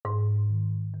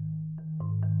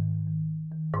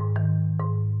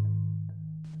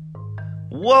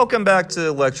Welcome back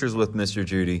to Lectures with Mr.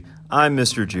 Judy. I'm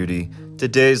Mr. Judy.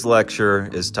 Today's lecture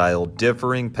is titled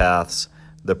Differing Paths,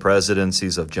 the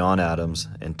Presidencies of John Adams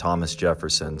and Thomas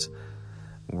Jefferson's.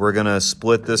 We're going to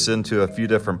split this into a few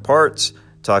different parts,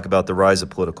 talk about the rise of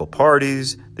political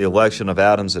parties, the election of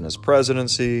Adams and his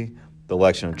presidency, the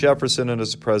election of Jefferson and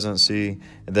his presidency,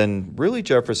 and then really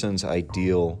Jefferson's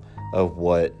ideal of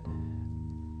what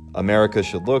America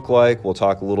should look like. We'll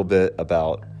talk a little bit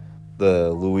about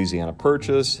the Louisiana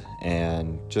Purchase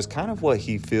and just kind of what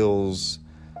he feels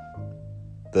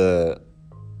the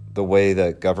way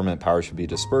that government power should be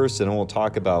dispersed. And we'll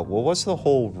talk about, well, what's the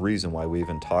whole reason why we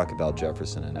even talk about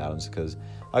Jefferson and Adams? Because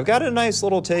I've got a nice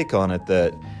little take on it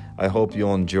that I hope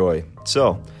you'll enjoy.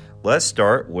 So let's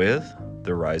start with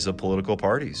the rise of political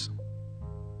parties.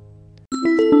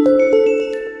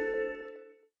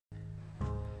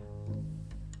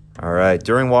 All right,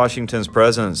 during Washington's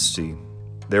presidency,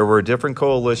 there were different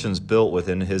coalitions built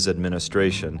within his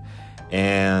administration,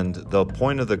 and the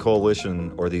point of the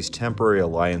coalition, or these temporary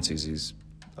alliances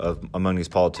among these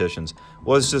politicians,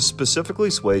 was to specifically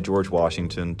sway George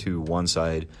Washington to one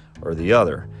side or the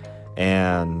other.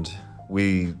 And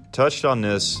we touched on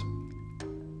this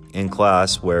in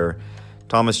class where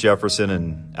Thomas Jefferson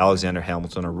and Alexander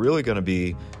Hamilton are really going to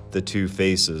be the two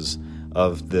faces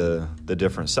of the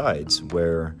different sides,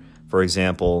 where, for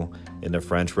example, in the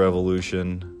French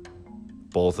Revolution,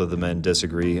 both of the men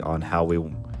disagree on how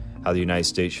the United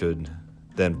States should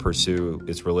then pursue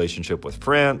its relationship with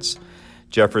France.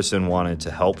 Jefferson wanted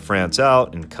to help France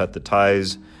out and cut the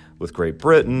ties with Great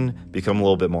Britain, become a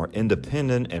little bit more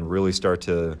independent, and really start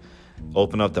to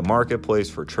open up the marketplace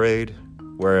for trade,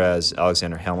 whereas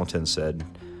Alexander Hamilton said,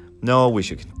 no, we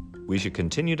should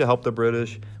continue to help the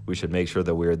British. We should make sure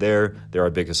that we're there. They're our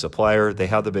biggest supplier. They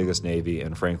have the biggest navy.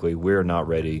 And frankly, we're not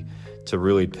ready to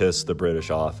really piss the British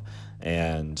off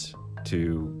and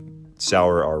to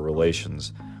sour our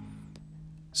relations.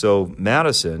 So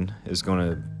Madison is going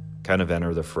to kind of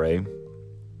enter the fray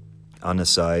on the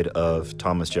side of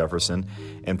Thomas Jefferson.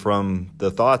 And from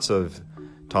the thoughts of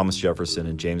Thomas Jefferson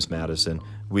and James Madison,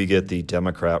 we get the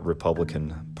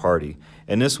Democrat-Republican Party.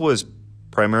 And this was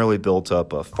primarily built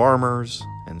up of farmers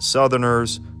and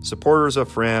Southerners, supporters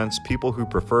of France, people who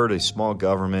preferred a small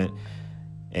government,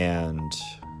 and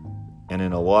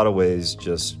in a lot of ways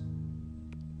just,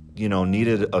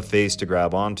 needed a face to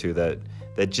grab onto that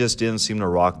just didn't seem to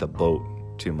rock the boat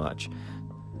too much.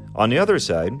 On the other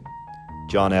side,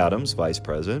 John Adams, vice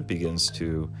president, begins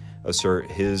to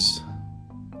assert his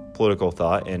political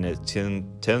thought, and it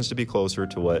tends to be closer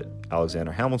to what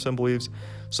Alexander Hamilton believes.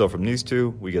 So from these two,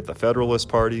 we get the Federalist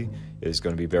Party. It is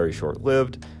going to be very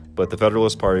short-lived, but the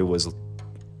Federalist Party was,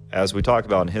 as we talk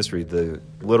about in history, the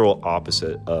literal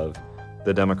opposite of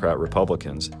the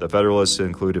Democrat-Republicans. The Federalists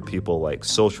included people like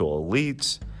social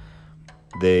elites.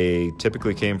 They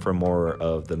typically came from more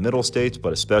of the middle states,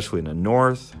 but especially in the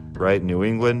north, right, New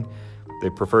England. They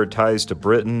preferred ties to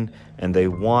Britain, and they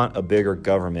want a bigger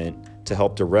government to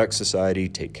help direct society,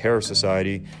 take care of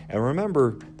society. And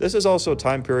remember, this is also a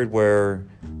time period where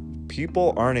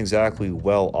people aren't exactly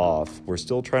well off. We're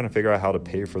still trying to figure out how to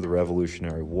pay for the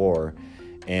Revolutionary War.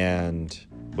 And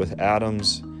with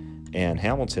Adams and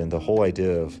Hamilton, the whole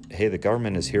idea of, hey, the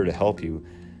government is here to help you,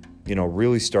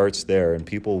 really starts there. And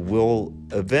people will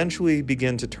eventually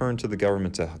begin to turn to the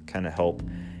government to kind of help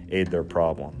aid their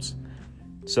problems.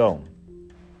 So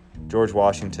George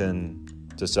Washington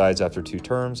decides after 2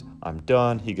 terms, I'm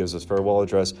done. He gives his farewell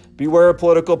address. Beware of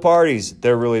political parties.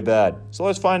 They're really bad. So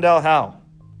let's find out how.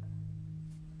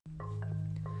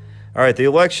 All right, the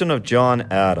election of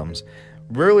John Adams.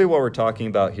 Really what we're talking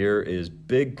about here is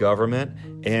big government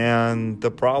and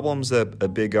the problems that a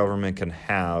big government can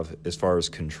have as far as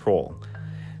control.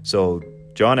 So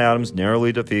John Adams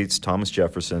narrowly defeats Thomas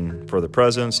Jefferson for the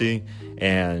presidency,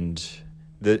 and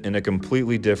in a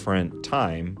completely different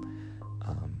time,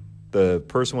 the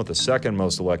person with the second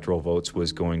most electoral votes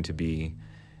was going to be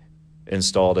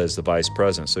installed as the vice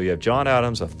president. So you have John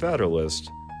Adams, a Federalist,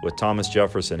 with Thomas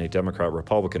Jefferson, a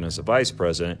Democrat-Republican, as the vice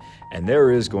president, and there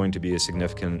is going to be a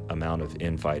significant amount of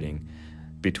infighting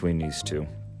between these two.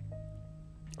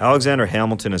 Alexander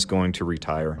Hamilton is going to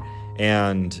retire,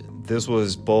 and this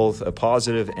was both a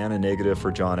positive and a negative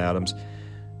for John Adams.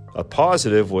 A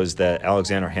positive was that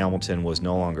Alexander Hamilton was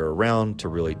no longer around to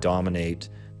really dominate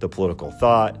the political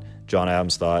thought. John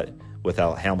Adams thought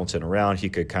without Hamilton around, he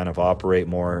could kind of operate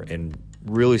more and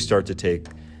really start to take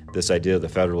this idea of the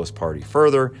Federalist Party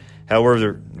further.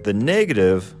 However, the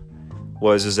negative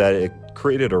was that it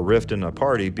created a rift in the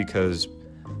party because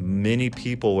many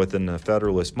people within the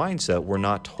Federalist mindset were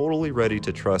not totally ready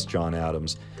to trust John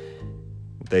Adams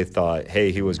they thought,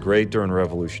 hey, he was great during the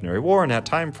Revolutionary War in that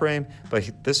time frame,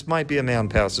 but this might be a man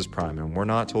past his prime, and we're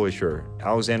not totally sure.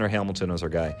 Alexander Hamilton was our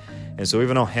guy. And so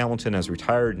even though Hamilton has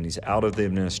retired and he's out of the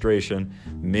administration,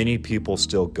 many people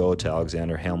still go to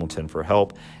Alexander Hamilton for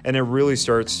help, and it really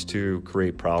starts to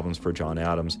create problems for John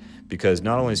Adams, because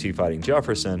not only is he fighting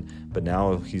Jefferson, but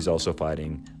now he's also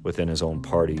fighting within his own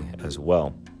party as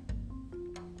well.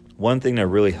 One thing that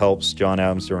really helps John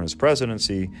Adams during his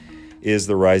presidency is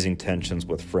the rising tensions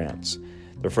with France.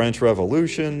 The French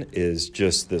Revolution is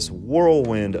just this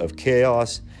whirlwind of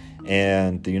chaos,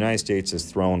 and the United States is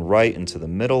thrown right into the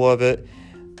middle of it.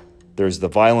 There's the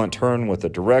violent turn with the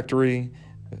Directory,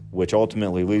 which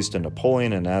ultimately leads to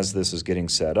Napoleon, and as this is getting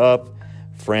set up,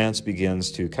 France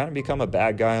begins to kind of become a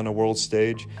bad guy on the world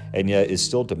stage, and yet is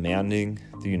still demanding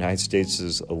the United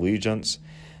States' allegiance.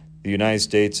 The United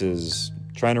States is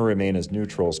trying to remain as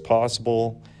neutral as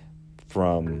possible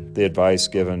from the advice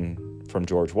given from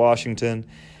George Washington.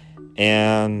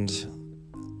 And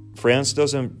France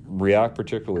doesn't react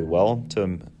particularly well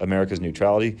to America's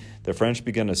neutrality. The French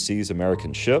begin to seize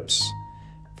American ships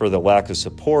for the lack of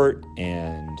support,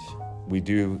 and we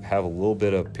do have a little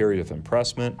bit of period of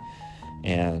impressment.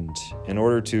 And in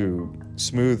order to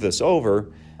smooth this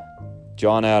over,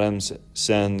 John Adams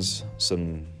sends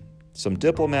some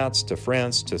diplomats to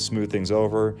France to smooth things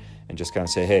over and just kind of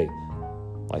say, hey,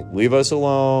 like, leave us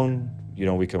alone. You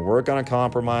know, we can work on a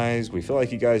compromise. We feel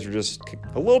like you guys are just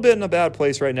a little bit in a bad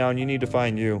place right now, and you need to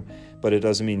find you, but it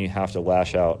doesn't mean you have to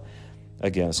lash out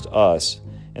against us.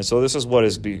 And so this is what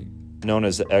is known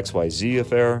as the XYZ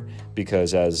affair,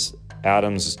 because as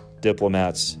Adams'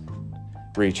 diplomats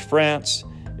reach France,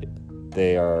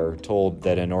 they are told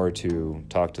that in order to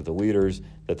talk to the leaders,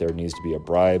 that there needs to be a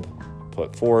bribe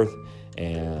put forth,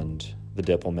 and the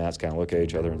diplomats kind of look at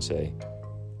each other and say,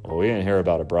 well, we didn't hear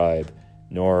about a bribe,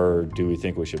 nor do we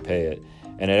think we should pay it.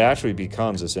 And it actually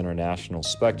becomes this international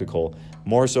spectacle,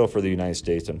 more so for the United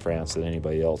States and France than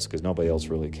anybody else, because nobody else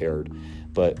really cared.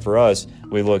 But for us,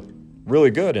 we look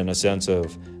really good in a sense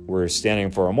of we're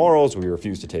standing for our morals, we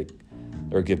refuse to take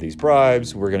or give these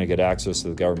bribes, we're going to get access to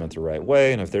the government the right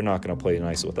way, and if they're not going to play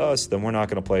nice with us, then we're not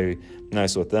going to play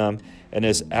nice with them. And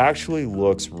this actually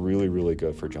looks really, really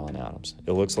good for John Adams.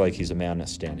 It looks like he's a man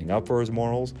that's standing up for his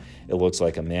morals. It looks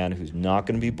like a man who's not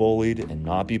going to be bullied and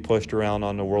not be pushed around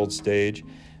on the world stage,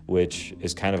 which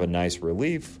is kind of a nice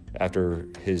relief after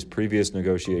his previous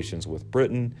negotiations with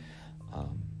Britain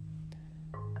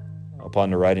upon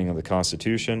the writing of the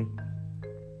Constitution.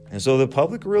 And so the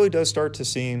public really does start to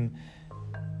seem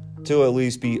to at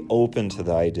least be open to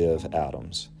the idea of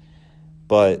Adams.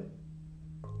 But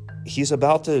he's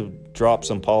about to drop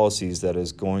some policies that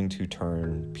is going to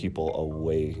turn people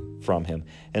away from him.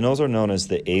 And those are known as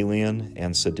the Alien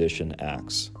and Sedition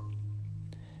Acts.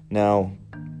 Now,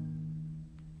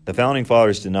 the Founding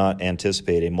Fathers did not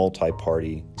anticipate a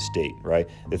multi-party state, right?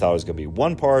 They thought it was going to be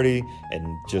one party,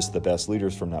 and just the best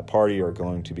leaders from that party are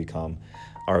going to become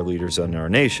our leaders in our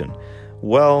nation.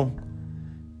 Well,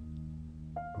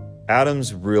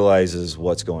 Adams realizes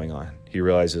what's going on. He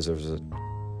realizes there's a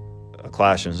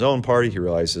clash in his own party. He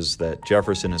realizes that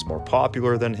Jefferson is more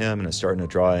popular than him and is starting to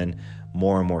draw in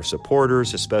more and more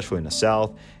supporters, especially in the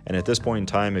South. And at this point in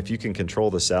time, if you can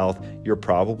control the South, you're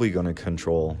probably going to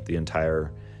control the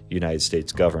entire United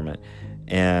States government.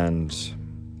 And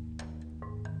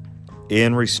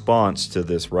in response to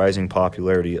this rising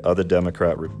popularity of the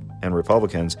Democrat and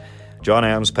Republicans, John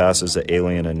Adams passes the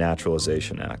Alien and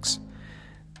Naturalization Acts.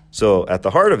 So at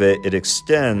the heart of it, it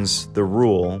extends the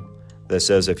rule that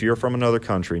says if you're from another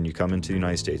country and you come into the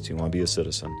United States, you want to be a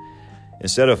citizen,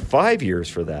 instead of 5 years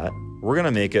for that, we're going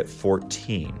to make it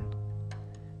 14.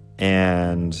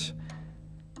 And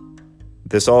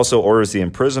this also orders the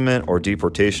imprisonment or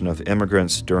deportation of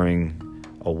immigrants during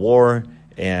a war,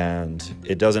 and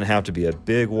it doesn't have to be a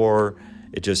big war.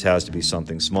 It just has to be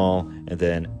something small. And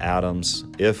then Adams,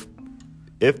 if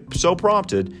so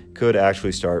prompted, could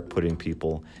actually start putting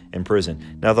people in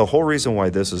prison. Now, the whole reason why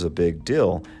this is a big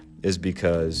deal is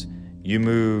because you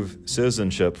move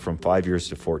citizenship from 5 years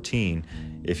to 14.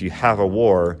 If you have a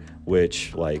war,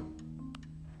 which like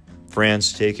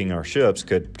France taking our ships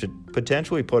could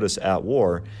potentially put us at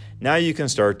war, now you can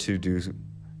start to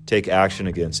take action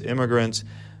against immigrants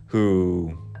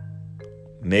who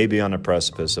may be on the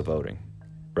precipice of voting,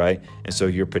 right? And so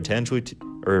you're potentially,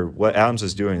 or what Adams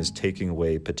is doing is taking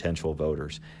away potential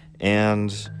voters.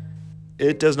 And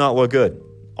it does not look good.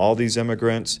 All these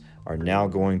immigrants are now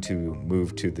going to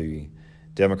move to the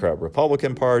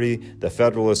Democrat-Republican Party. The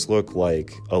Federalists look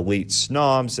like elite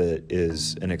snobs. It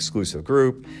is an exclusive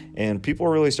group, and people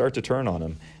really start to turn on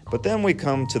them. But then we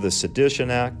come to the Sedition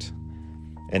Act,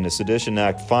 And the Sedition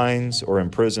Act fines or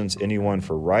imprisons anyone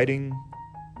for writing,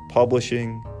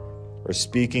 publishing, or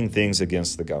speaking things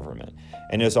against the government.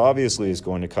 And this obviously is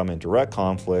going to come in direct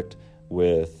conflict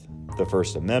with the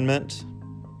First Amendment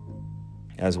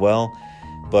as well.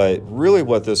 But really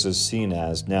what this is seen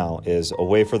as now is a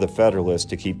way for the Federalists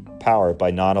to keep power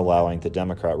by not allowing the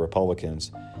Democrat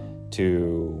Republicans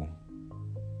to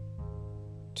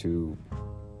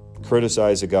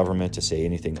criticize the government, to say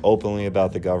anything openly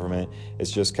about the government.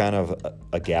 It's just kind of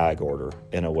a gag order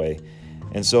in a way.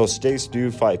 And so states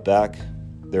do fight back.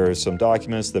 There are some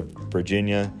documents, the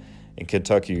Virginia and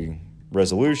Kentucky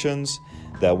resolutions,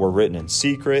 that were written in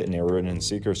secret, and they were written in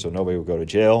secret so nobody would go to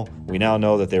jail. We now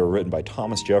know that they were written by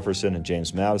Thomas Jefferson and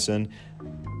James Madison,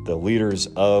 the leaders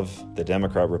of the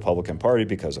Democrat-Republican Party,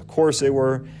 because of course they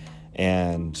were.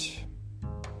 And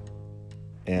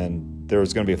there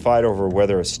was going to be a fight over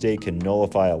whether a state can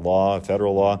nullify a law, a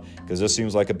federal law, because this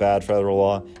seems like a bad federal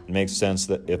law. It makes sense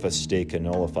that if a state can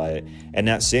nullify it. And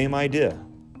that same idea,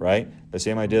 right? The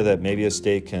same idea that maybe a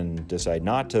state can decide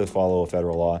not to follow a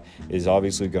federal law is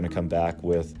obviously going to come back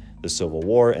with the Civil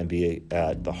War and be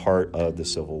at the heart of the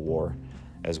Civil War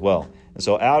as well. And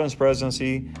so Adams'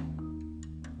 presidency,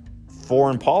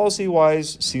 foreign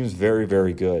policy-wise, seems very,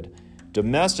 very good.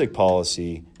 Domestic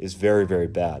policy is very, very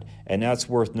bad. And that's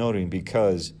worth noting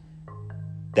because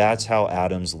that's how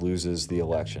Adams loses the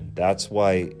election. That's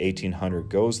why 1800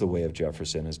 goes the way of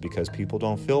Jefferson, is because people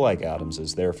don't feel like Adams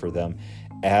is there for them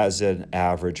as an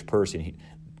average person.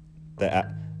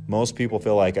 Most people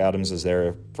feel like Adams is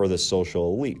there for the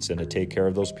social elites and to take care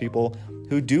of those people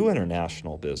who do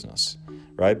international business,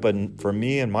 right? But for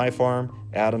me and my farm,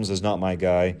 Adams is not my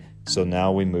guy. So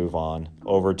now we move on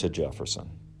over to Jefferson.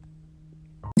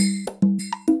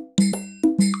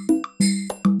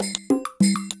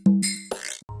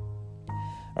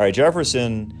 All right,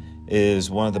 Jefferson is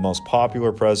one of the most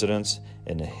popular presidents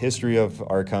in the history of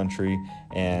our country,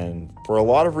 and for a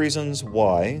lot of reasons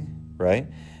why, right?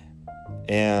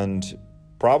 And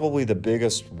probably the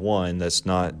biggest one that's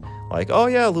not like, oh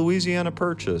yeah, Louisiana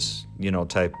Purchase,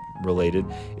 type related,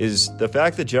 is the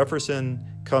fact that Jefferson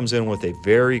comes in with a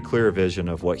very clear vision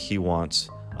of what he wants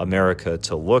America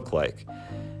to look like.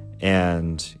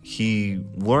 And he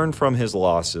learned from his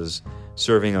losses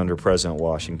serving under President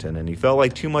Washington, and he felt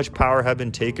like too much power had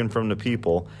been taken from the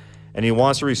people, and he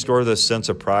wants to restore this sense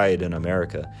of pride in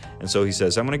America. And so he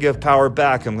says, I'm going to give power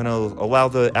back. I'm going to allow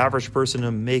the average person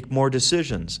to make more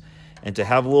decisions and to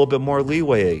have a little bit more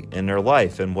leeway in their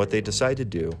life and what they decide to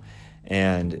do.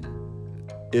 And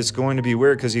it's going to be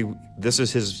weird because this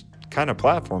is his kind of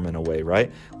platform in a way,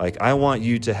 right? Like, I want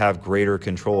you to have greater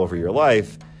control over your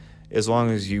life as long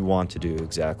as you want to do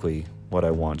exactly what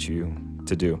I want you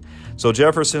to do. So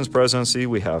Jefferson's presidency,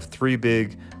 we have three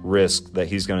big risks that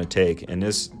he's going to take. And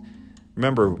this,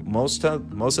 remember, most of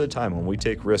the time when we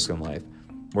take risks in life,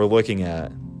 we're looking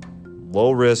at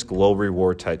low risk, low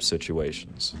reward type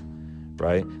situations,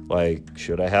 right? Like,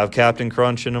 should I have Captain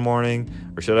Crunch in the morning,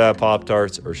 or should I have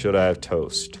Pop-Tarts, or should I have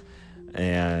toast?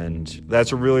 And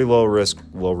that's a really low risk,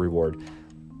 low reward.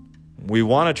 We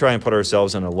want to try and put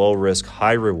ourselves in a low risk,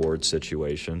 high reward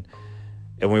situation.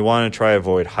 And we want to try to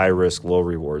avoid high-risk,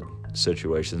 low-reward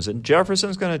situations. And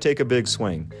Jefferson's going to take a big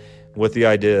swing with the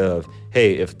idea of,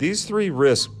 hey, if these three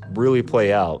risks really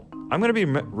play out, I'm going to be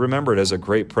remembered as a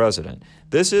great president.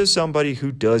 This is somebody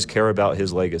who does care about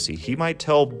his legacy. He might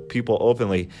tell people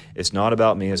openly, it's not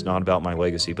about me, it's not about my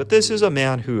legacy. But this is a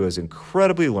man who is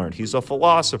incredibly learned. He's a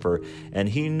philosopher, and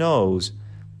he knows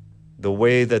the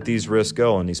way that these risks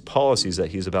go and these policies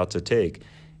that he's about to take.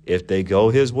 If they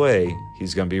go his way,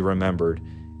 he's going to be remembered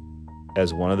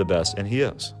as one of the best, and he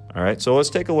is. All right, so let's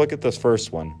take a look at this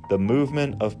first one, the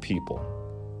movement of people.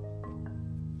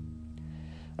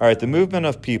 All right, the movement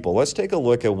of people. Let's take a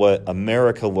look at what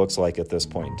America looks like at this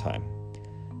point in time.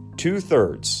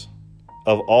 2/3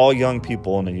 of all young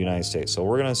people in the United States. So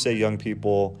we're going to say young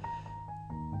people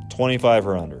 25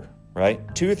 or under, right?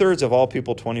 2/3 of all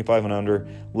people 25 and under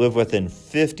live within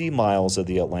 50 miles of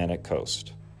the Atlantic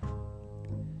coast.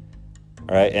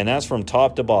 All right, and that's from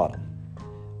top to bottom.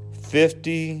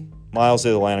 50 miles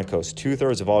of the Atlantic coast.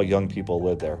 2/3 of all young people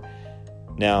live there.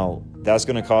 Now, that's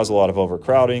going to cause a lot of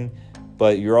overcrowding,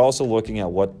 but you're also looking at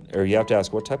you have to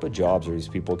ask, what type of jobs are these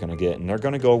people going to get? And they're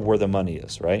going to go where the money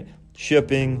is, right?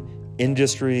 Shipping,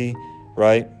 industry,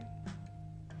 right?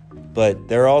 But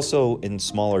they're also in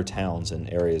smaller towns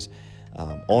and areas.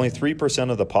 Only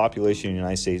 3% of the population in the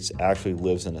United States actually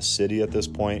lives in a city at this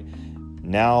point.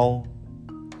 Now,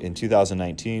 in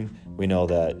 2019, we know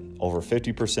that over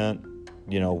 50%,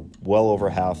 well over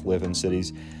half live in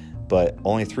cities. but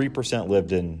only 3%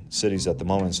 lived in cities at the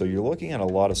moment. So you're looking at a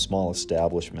lot of small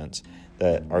establishments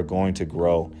that are going to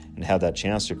grow and have that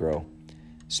chance to grow.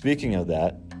 Speaking of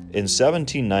that, in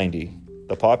 1790,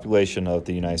 the population of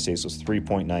the United States was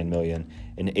 3.9 million.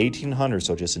 In 1800,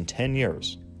 so just in 10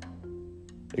 years,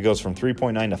 it goes from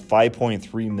 3.9 to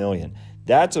 5.3 million.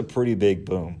 That's a pretty big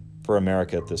boom for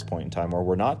America at this point in time, where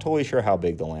we're not totally sure how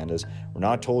big the land is. We're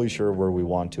not totally sure where we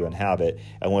want to inhabit.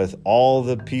 And with all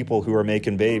the people who are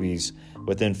making babies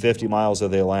within 50 miles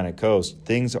of the Atlantic coast,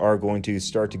 things are going to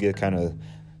start to get kind of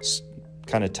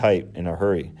tight in a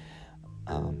hurry.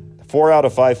 4 out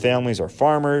of 5 families are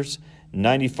farmers.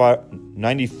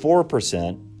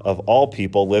 94% of all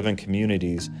people live in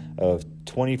communities of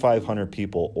 2,500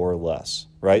 people or less,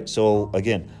 right? So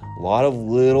again, a lot of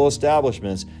little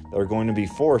establishments that are going to be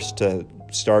forced to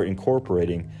start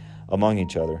incorporating among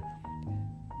each other.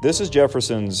 This is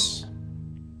Jefferson's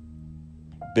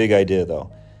big idea, though.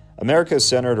 America is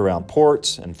centered around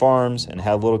ports and farms and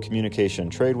have little communication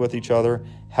and trade with each other.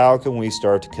 How can we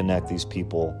start to connect these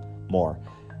people more?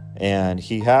 And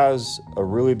he has a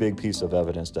really big piece of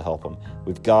evidence to help him.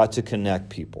 We've got to connect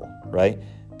people, right?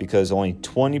 Because only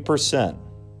 20%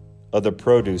 of the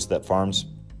produce that farms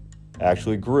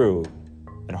actually grew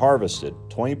and harvested,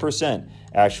 20%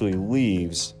 actually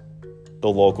leaves the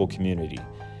local community.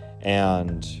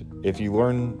 And if you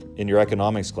learn in your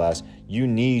economics class, you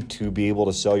need to be able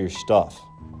to sell your stuff,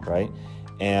 right?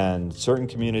 And certain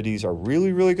communities are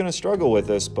really, really going to struggle with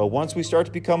this. But once we start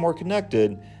to become more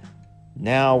connected,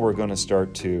 now we're going to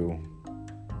start to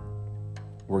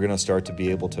be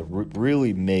able to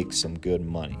really make some good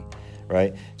money,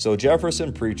 right? So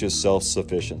Jefferson preaches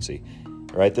self-sufficiency,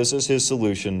 right? This is his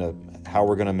solution to how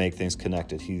we're going to make things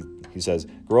connected. He says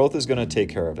growth is going to take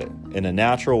care of it. In a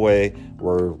natural way,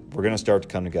 we're going to start to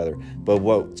come together. But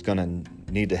what's going to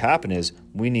need to happen is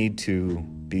we need to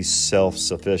be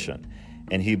self-sufficient.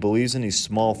 And he believes in these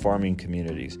small farming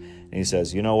communities. And he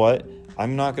says, you know what?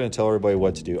 I'm not going to tell everybody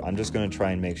what to do. I'm just going to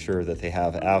try and make sure that they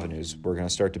have avenues. We're going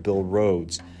to start to build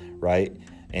roads, right?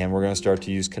 And we're going to start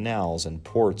to use canals and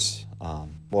ports.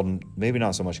 Well, maybe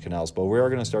not so much canals, but we are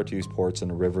going to start to use ports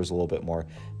and rivers a little bit more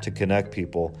to connect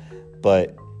people.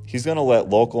 But he's going to let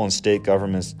local and state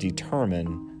governments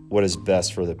determine what is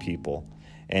best for the people.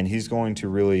 And he's going to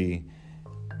really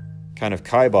kind of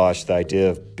kibosh the idea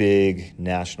of big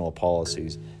national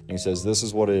policies. And he says, this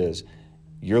is what it is.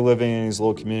 You're living in these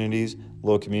little communities,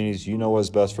 you know what's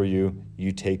best for you.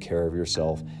 You take care of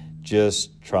yourself.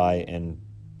 Just try and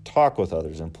talk with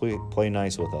others and play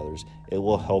nice with others. It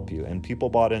will help you. And people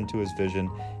bought into his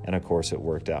vision, and of course it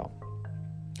worked out.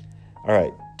 All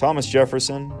right, Thomas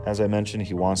Jefferson, as I mentioned,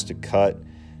 he's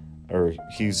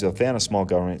a fan of small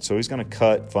government, so he's going to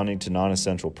cut funding to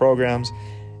non-essential programs.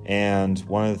 And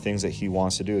one of the things that he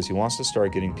wants to do is he wants to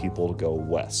start getting people to go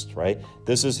west, right?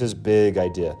 This is his big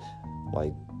idea.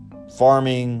 Like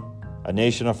farming, a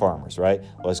nation of farmers, right?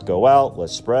 Let's go out,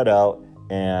 let's spread out,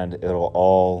 and it'll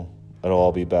all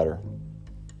be better.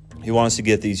 He wants to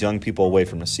get these young people away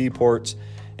from the seaports,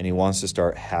 and he wants to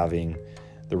start having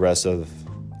the rest of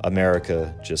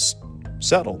America just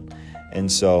settled.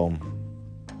 And so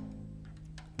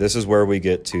this is where we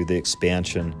get to the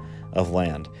expansion of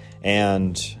land.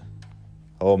 And,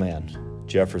 oh man,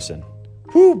 Jefferson.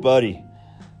 Whoo, buddy.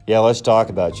 Yeah, let's talk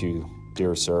about you,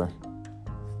 dear sir.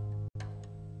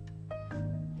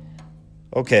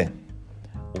 Okay,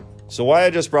 so why I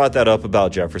just brought that up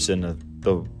about Jefferson,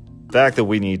 the fact that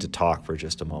we need to talk for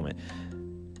just a moment.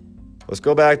 Let's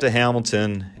go back to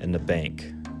Hamilton and the bank,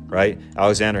 right?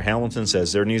 Alexander Hamilton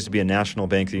says there needs to be a national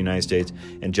bank of the United States,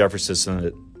 and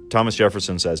Thomas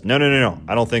Jefferson says, no,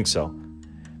 I don't think so,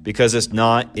 because it's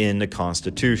not in the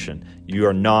Constitution. You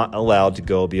are not allowed to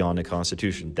go beyond the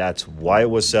Constitution. That's why it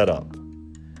was set up,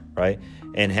 right?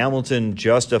 And Hamilton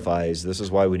justifies this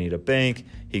is why we need a bank.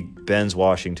 He bends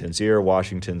Washington's ear.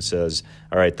 Washington says,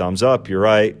 all right, thumbs up, you're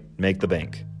right, make the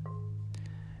bank.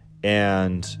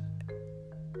 And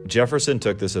Jefferson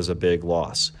took this as a big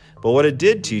loss. But what it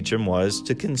did teach him was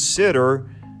to consider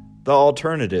the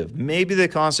alternative. Maybe the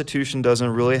Constitution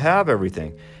doesn't really have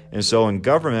everything. And so in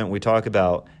government, we talk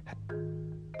about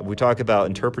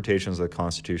interpretations of the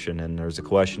Constitution, and there's a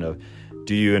question of,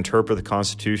 do you interpret the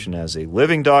Constitution as a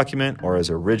living document or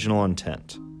as original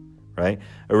intent, right?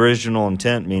 Original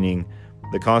intent meaning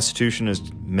the Constitution is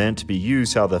meant to be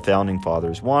used how the Founding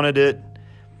Fathers wanted it.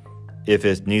 If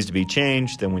it needs to be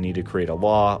changed, then we need to create a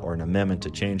law or an amendment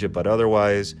to change it. But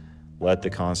otherwise, let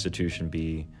the Constitution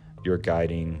be your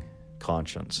guiding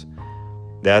conscience.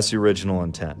 That's the original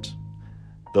intent.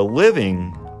 The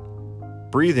living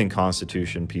breathing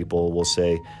Constitution people will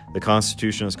say the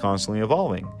Constitution is constantly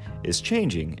evolving, it's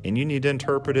changing, and you need to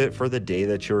interpret it for the day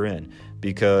that you're in,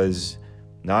 because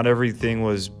not everything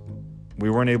was, we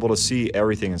weren't able to see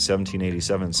everything in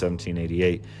 1787,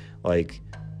 1788. Like,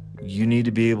 you need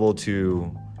to be able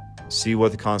to see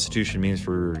what the Constitution means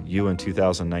for you in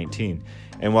 2019.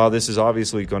 And while this is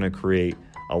obviously going to create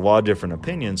a lot of different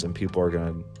opinions, and people are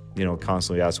going to,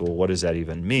 constantly ask, well, what does that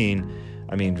even mean?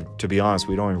 I mean, to be honest,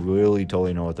 we don't really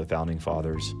totally know what the founding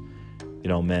fathers,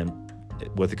 meant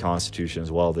with the Constitution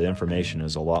as well. The information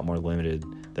is a lot more limited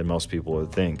than most people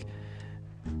would think.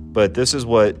 But this is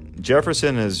what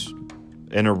Jefferson is,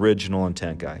 an original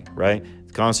intent guy, right?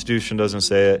 The Constitution doesn't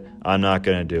say it. I'm not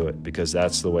going to do it because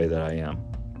that's the way that I am.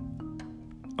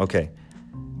 Okay.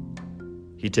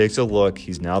 He takes a look.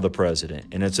 He's now the president,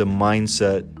 and it's a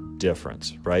mindset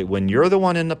difference, right? When you're the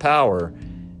one in the power,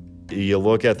 you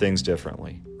look at things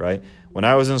differently, right? When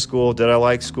I was in school, did I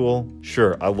like school?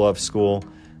 Sure, I love school.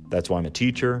 That's why I'm a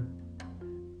teacher.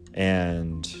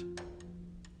 And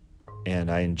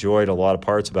I enjoyed a lot of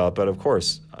parts about it. But of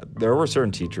course, there were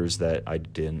certain teachers that I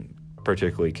didn't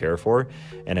particularly care for,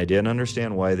 and I didn't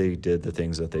understand why they did the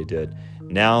things that they did.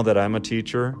 Now that I'm a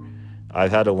teacher,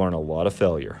 I've had to learn a lot of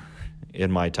failure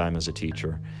in my time as a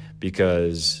teacher,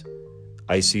 because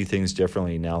I see things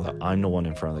differently now that I'm the one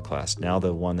in front of the class, now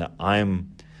the one that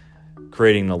I'm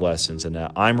creating the lessons and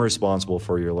that I'm responsible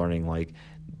for your learning. Like,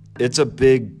 it's a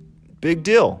big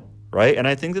deal, right? And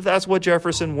I think that that's what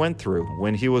Jefferson went through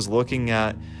when he was looking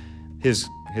at his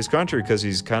country, because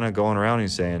he's kind of going around and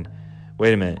he's saying,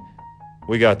 wait a minute,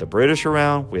 we got the British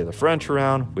around, we have the French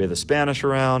around, we have the Spanish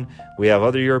around, we have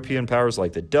other European powers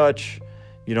like the Dutch,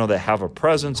 that have a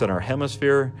presence in our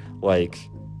hemisphere. Like,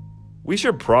 we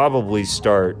should probably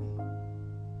start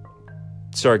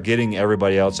getting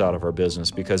everybody else out of our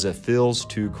business because it feels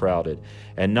too crowded.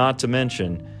 And not to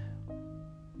mention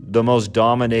the most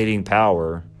dominating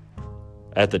power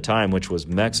at the time, which was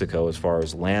Mexico, as far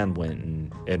as land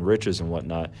went and riches and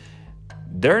whatnot.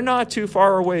 They're not too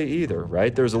far away either,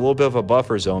 right? There's a little bit of a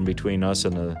buffer zone between us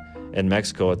and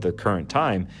Mexico at the current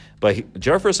time. But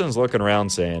Jefferson's looking around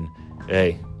saying,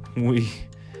 hey,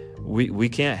 we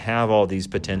can't have all these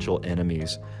potential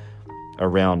enemies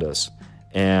around us.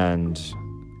 And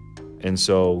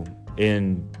so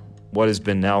in what has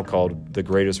been now called the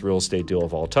greatest real estate deal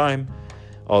of all time,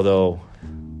 although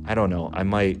I don't know, I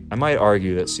might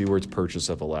argue that Seward's purchase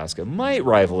of Alaska might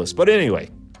rival this. But anyway,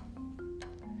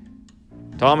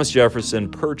 Thomas Jefferson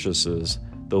purchases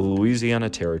the Louisiana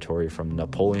Territory from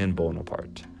Napoleon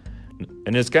Bonaparte.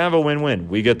 And it's kind of a win-win.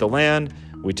 We get the land,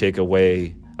 we take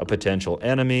away a potential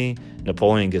enemy,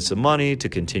 Napoleon gets the money to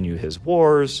continue his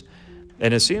wars,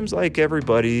 and it seems like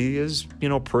everybody is,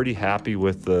 pretty happy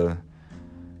with the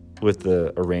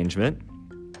arrangement.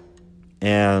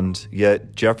 And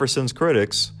yet Jefferson's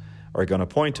critics are going to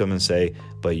point to him and say,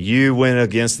 but you went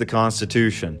against the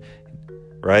Constitution,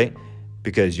 right?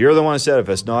 Because you're the one who said if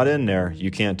it's not in there, you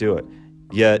can't do it.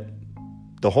 Yet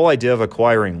the whole idea of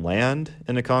acquiring land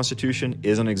in the Constitution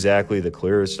isn't exactly the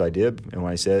clearest idea. And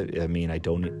when I said,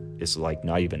 it's like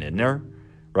not even in there,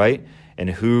 right? And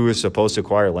who is supposed to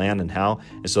acquire land and how.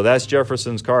 And so that's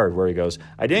Jefferson's card where he goes,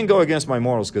 I didn't go against my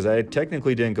morals because I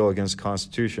technically didn't go against the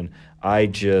Constitution. I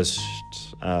just,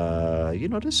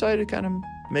 decided to kind of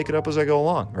make it up as I go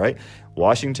along, right?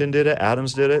 Washington did it.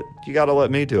 Adams did it. You got to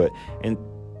let me do it.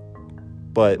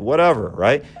 But whatever,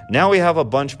 right? Now we have a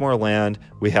bunch more land.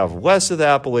 We have west of the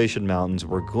Appalachian Mountains.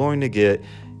 We're going to get,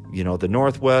 the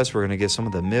Northwest. We're going to get some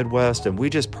of the Midwest. And we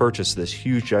just purchased this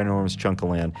huge, ginormous chunk of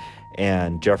land.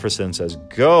 And Jefferson says,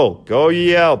 go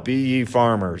ye out, be ye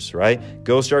farmers, right?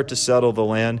 Go start to settle the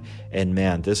land. And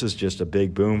man, this is just a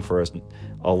big boom for us.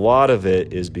 A lot of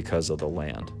it is because of the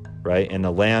land, right? And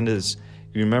the land is,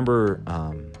 you remember,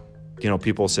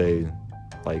 people say,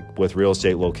 like with real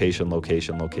estate,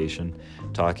 location,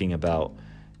 talking about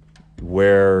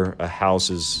where a house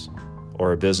is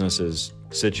or a business is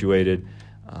situated,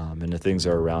 and the things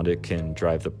that are around it can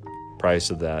drive the price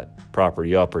of that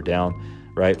property up or down,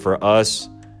 right? For us,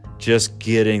 just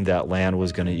getting that land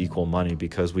was going to equal money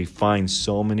because we find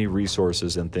so many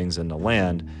resources and things in the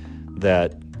land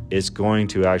that it's going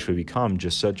to actually become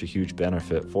just such a huge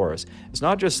benefit for us. It's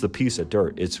not just the piece of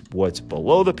dirt. It's what's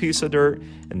below the piece of dirt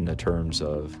in the terms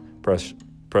of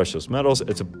precious metals.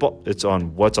 It's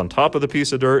on what's on top of the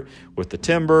piece of dirt with the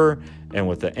timber and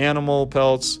with the animal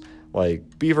pelts.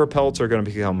 Like beaver pelts are going to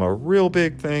become a real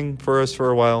big thing for us for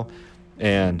a while.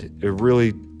 And it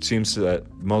really seems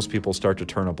that most people start to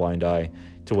turn a blind eye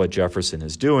to what Jefferson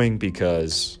is doing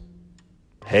because,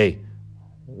 hey,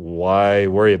 why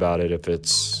worry about it if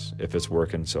it's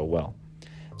working so well?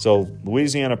 So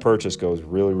Louisiana Purchase goes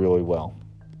really, really well.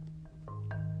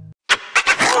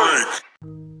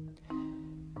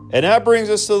 And that brings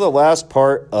us to the last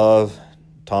part of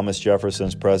Thomas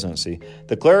Jefferson's presidency,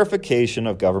 the clarification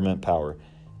of government power.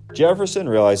 Jefferson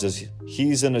realizes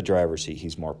he's in the driver's seat.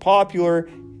 He's more popular,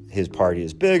 his party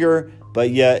is bigger, but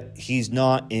yet he's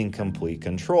not in complete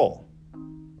control,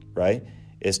 right?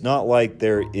 It's not like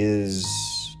there isn't,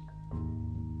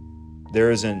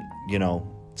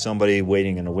 somebody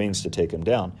waiting in the wings to take him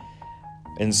down.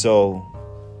 And so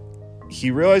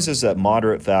he realizes that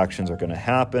moderate factions are going to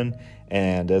happen,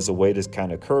 and as a way to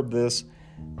kind of curb this,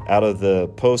 out of the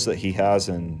posts that he has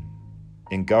in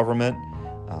government,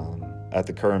 at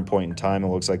the current point in time, it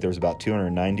looks like there's about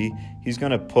 290. He's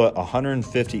going to put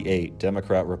 158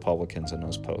 Democrat Republicans in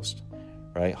those posts,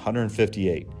 right?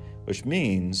 158, which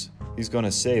means he's going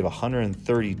to save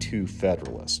 132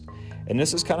 Federalists. And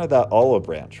this is kind of that olive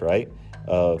branch, right?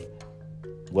 Of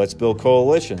let's build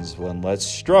coalitions, and let's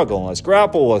struggle, and let's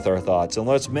grapple with our thoughts, and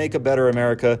let's make a better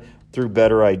America through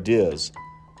better ideas.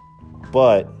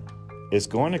 But it's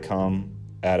going to come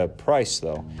at a price,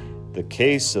 though. The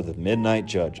case of the Midnight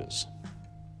Judges.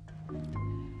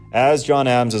 As John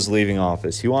Adams is leaving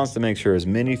office, he wants to make sure as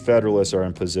many Federalists are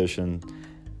in positions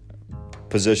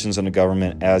in the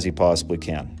government as he possibly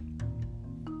can.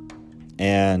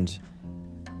 And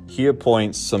he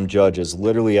appoints some judges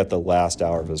literally at the last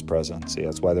hour of his presidency.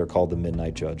 That's why they're called the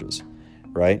Midnight Judges,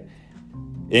 right?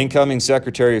 Incoming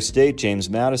Secretary of State James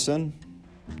Madison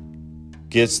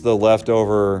gets the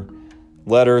leftover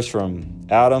letters from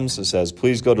Adams. It says,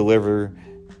 please go deliver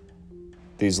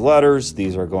these letters.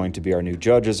 These are going to be our new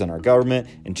judges in our government.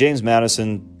 And James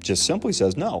Madison just simply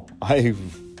says, no, I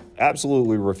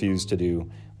absolutely refuse to do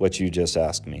what you just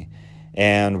asked me.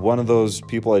 And one of those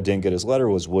people that didn't get his letter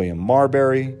was William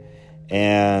Marbury,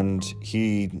 and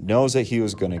he knows that he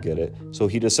was going to get it. So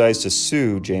he decides to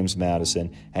sue James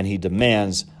Madison, and he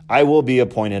demands, I will be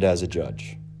appointed as a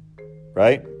judge,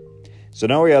 right? So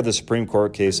now we have the Supreme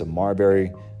Court case of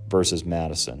Marbury versus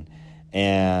Madison.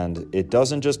 And it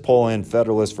doesn't just pull in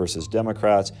Federalists versus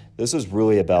Democrats. This is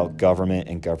really about government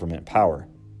and government power.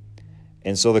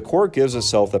 And so the court gives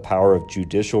itself the power of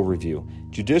judicial review.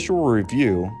 Judicial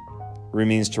review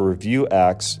means to review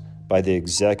acts by the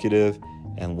executive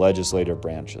and legislative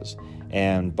branches.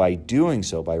 And by doing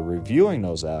so, by reviewing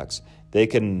those acts,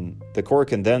 the court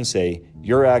can then say,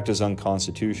 your act is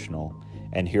unconstitutional,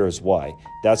 and here's why.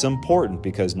 That's important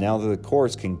because now the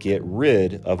courts can get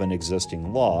rid of an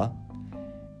existing law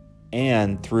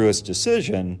and through its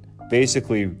decision,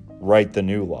 basically write the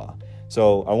new law.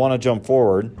 So I want to jump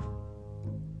forward,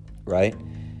 right,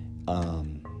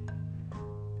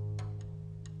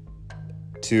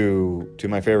 to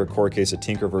my favorite court case of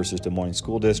Tinker versus Des Moines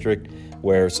School District,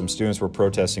 where some students were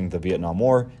protesting the Vietnam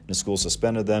War, and the school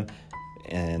suspended them,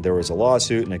 and there was a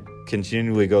lawsuit, and it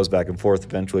continually goes back and forth.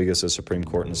 Eventually it gets to the Supreme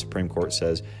Court, and the Supreme Court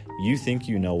says, you think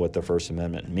you know what the First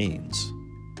Amendment means,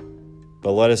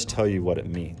 but let us tell you what it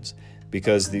means.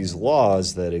 Because these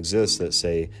laws that exist that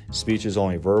say speech is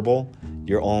only verbal,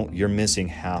 you're missing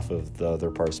half of the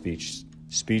other part of speech.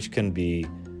 Speech can be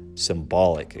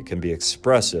symbolic. It can be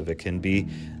expressive. It can be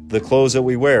the clothes that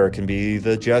we wear. It can be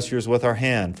the gestures with our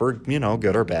hand for,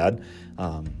 good or bad,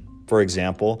 for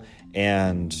example.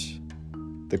 And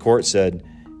the court said,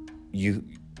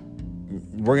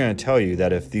 we're going to tell you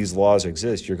that if these laws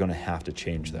exist, you're going to have to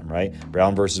change them, right?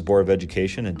 Brown versus Board of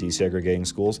Education and desegregating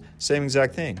schools, same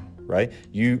exact thing, right?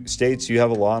 You have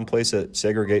a law in place that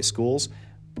segregates schools.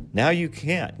 Now you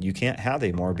can't have it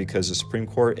anymore because the Supreme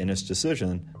Court in its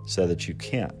decision said that you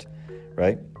can't,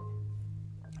 right?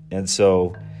 And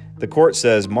so the court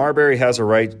says Marbury has a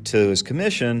right to his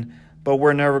commission, but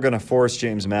we're never going to force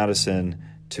James Madison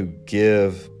to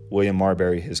give William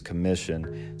Marbury his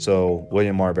commission. So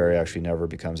William Marbury actually never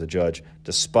becomes a judge,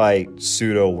 despite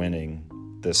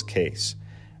pseudo-winning this case,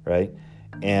 right?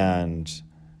 And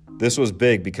this was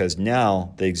big because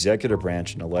now the executive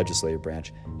branch and the legislative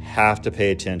branch have to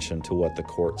pay attention to what the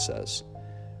court says,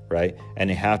 right? And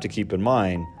they have to keep in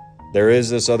mind there is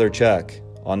this other check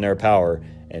on their power,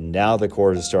 and now the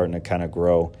court is starting to kind of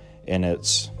grow in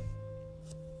its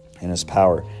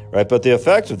power, right? But the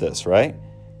effect of this, right?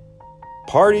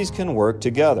 Parties can work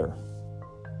together.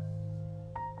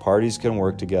 Parties can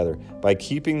work together. By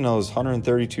keeping those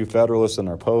 132 Federalists in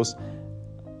their posts,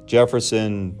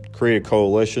 Jefferson created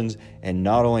coalitions, and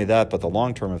not only that, but the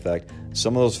long-term effect,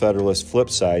 some of those Federalists flip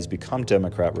sides, become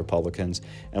Democrat Republicans,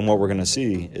 and what we're going to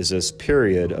see is this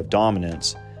period of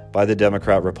dominance by the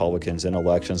Democrat Republicans in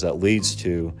elections that leads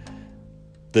to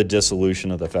the dissolution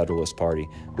of the Federalist Party.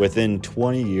 Within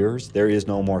 20 years, there is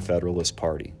no more Federalist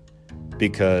Party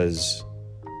because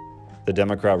the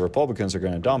Democrat Republicans are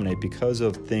going to dominate because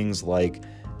of things like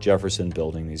Jefferson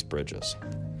building these bridges.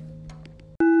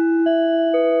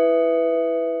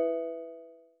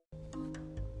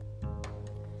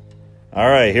 All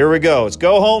right, here we go. It's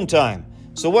go home time.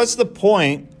 So what's the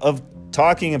point of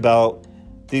talking about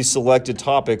these selected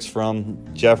topics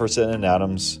from Jefferson and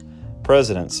Adams'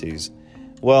 presidencies?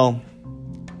 Well,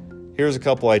 here's a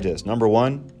couple ideas. Number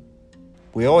one,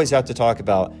 we always have to talk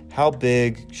about how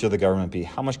big should the government be?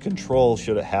 How much control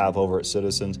should it have over its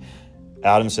citizens?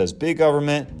 Adams says big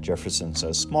government. Jefferson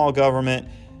says small government.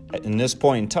 In this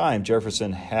point in time,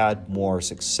 Jefferson had more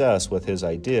success with his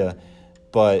idea,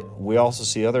 but we also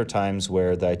see other times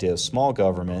where the idea of small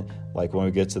government, like when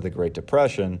we get to the Great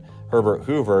Depression, Herbert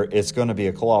Hoover, it's going to be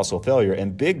a colossal failure.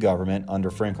 And big government under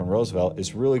Franklin Roosevelt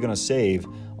is really going to save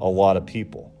a lot of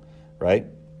people, right?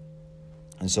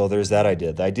 And so there's that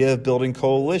idea. The idea of building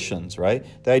coalitions, right?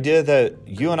 The idea that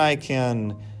you and I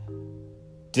can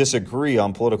disagree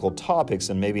on political topics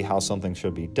and maybe how something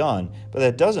should be done, but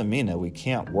that doesn't mean that we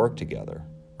can't work together,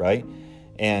 right?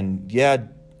 And yeah,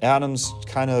 Adams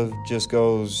kind of just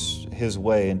goes his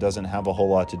way and doesn't have a whole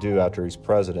lot to do after he's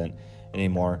president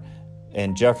anymore.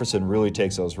 And Jefferson really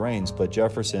takes those reins, but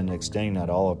Jefferson extending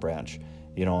that olive branch,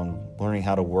 and learning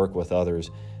how to work with others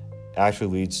actually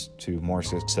leads to more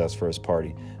success for his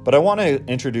party. But I want to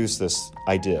introduce this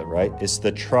idea, right? It's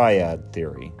the triad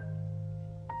theory.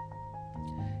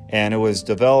 And it was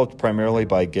developed primarily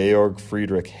by Georg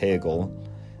Friedrich Hegel.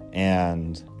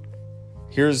 And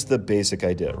here's the basic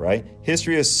idea, right?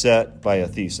 History is set by a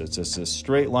thesis. It's a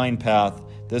straight line path.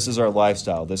 This is our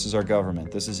lifestyle. This is our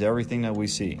government. This is everything that we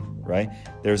see, right?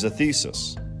 There's a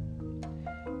thesis.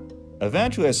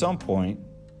 Eventually, at some point,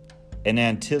 an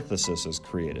antithesis is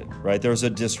created, right? There's a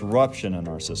disruption in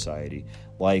our society,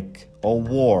 like a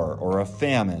war or a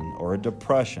famine or a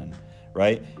depression,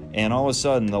 right? And all of a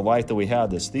sudden, the life that we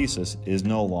had, this thesis, is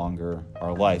no longer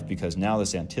our life because now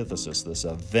this antithesis, this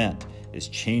event, is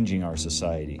changing our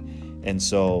society. And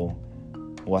so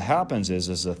what happens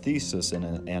is a thesis and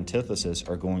an antithesis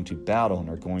are going to battle and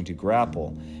are going to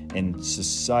grapple, and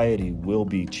society will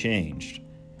be changed.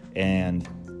 And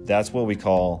that's what we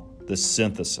call the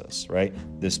synthesis, right?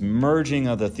 This merging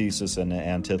of the thesis and the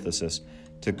antithesis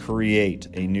to create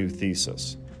a new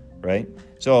thesis, right?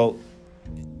 So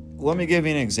let me give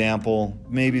you an example,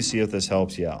 maybe see if this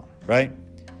helps you out, right?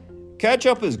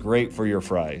 Ketchup is great for your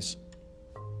fries.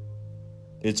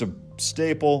 It's a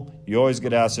staple. You always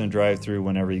get asked in a drive-thru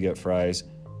whenever you get fries,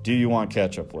 do you want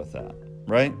ketchup with that,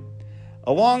 right?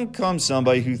 Along comes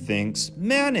somebody who thinks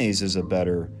mayonnaise is a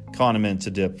better condiment to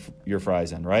dip your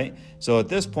fries in, right? So at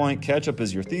this point, ketchup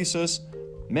is your thesis,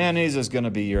 mayonnaise is going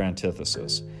to be your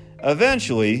antithesis.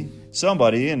 Eventually,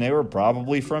 somebody, and they were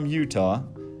probably from Utah,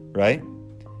 right,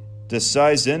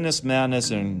 decides in this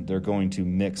madness and they're going to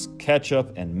mix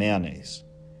ketchup and mayonnaise.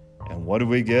 And what do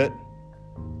we get?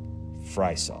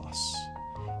 Fry sauce.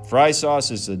 Fry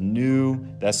sauce is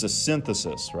that's the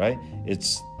synthesis, right?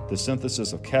 It's the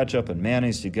synthesis of ketchup and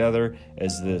mayonnaise together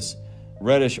as this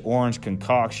reddish-orange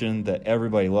concoction that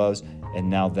everybody loves, and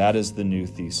now that is the new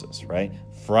thesis, right?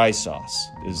 Fry sauce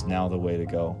is now the way to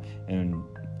go. And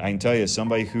I can tell you, as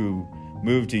somebody who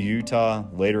moved to Utah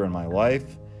later in my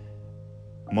life,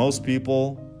 most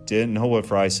people didn't know what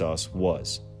fry sauce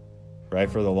was, right,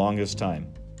 for the longest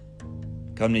time.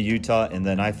 Come to Utah, and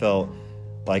then I felt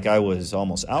like I was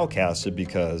almost outcasted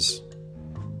because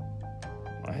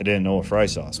I didn't know what fry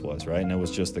sauce was, right? And it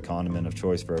was just the condiment of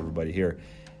choice for everybody here.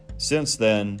 Since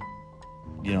then,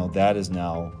 that is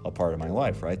now a part of my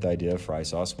life, right? The idea of fry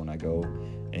sauce when I go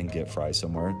and get fries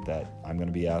somewhere, that I'm going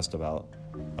to be asked about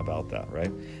that,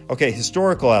 right? Okay,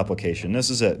 historical application.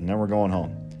 This is it, and then we're going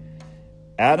home.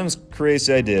 Adams creates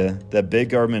the idea that big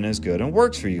government is good and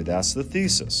works for you. That's the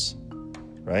thesis,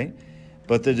 right?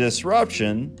 But the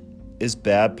disruption is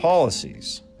bad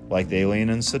policies, like the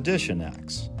Alien and Sedition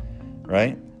Acts,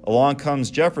 right? Along comes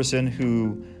Jefferson,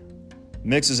 who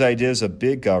mixes ideas of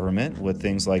big government with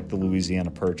things like the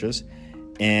Louisiana Purchase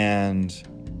and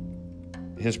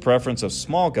his preference of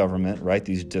small government, right?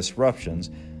 These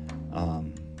disruptions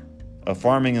of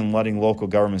farming and letting local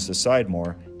governments decide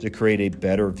more to create a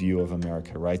better view of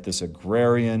America, right? This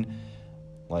agrarian,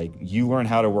 like you learn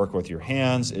how to work with your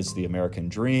hands. It's the American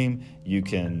dream. You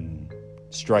can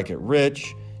strike it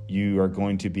rich. You are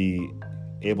going to be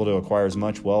able to acquire as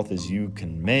much wealth as you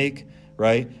can make,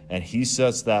 right? And he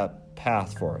sets that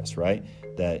path for us, right?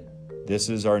 That this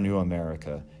is our new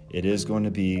America. It is going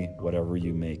to be whatever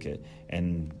you make it.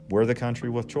 And we're the country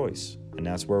with choice. And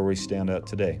that's where we stand at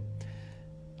today.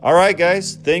 All right,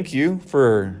 guys, thank you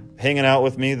for hanging out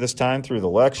with me this time through the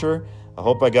lecture. I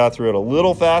hope I got through it a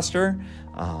little faster.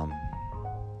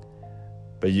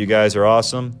 But you guys are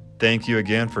awesome. Thank you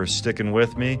again for sticking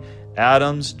with me.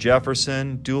 Adams,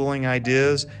 Jefferson, dueling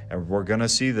ideas, and we're going to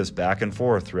see this back and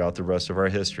forth throughout the rest of our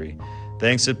history.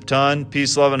 Thanks a ton.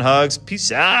 Peace, love, and hugs.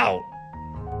 Peace out.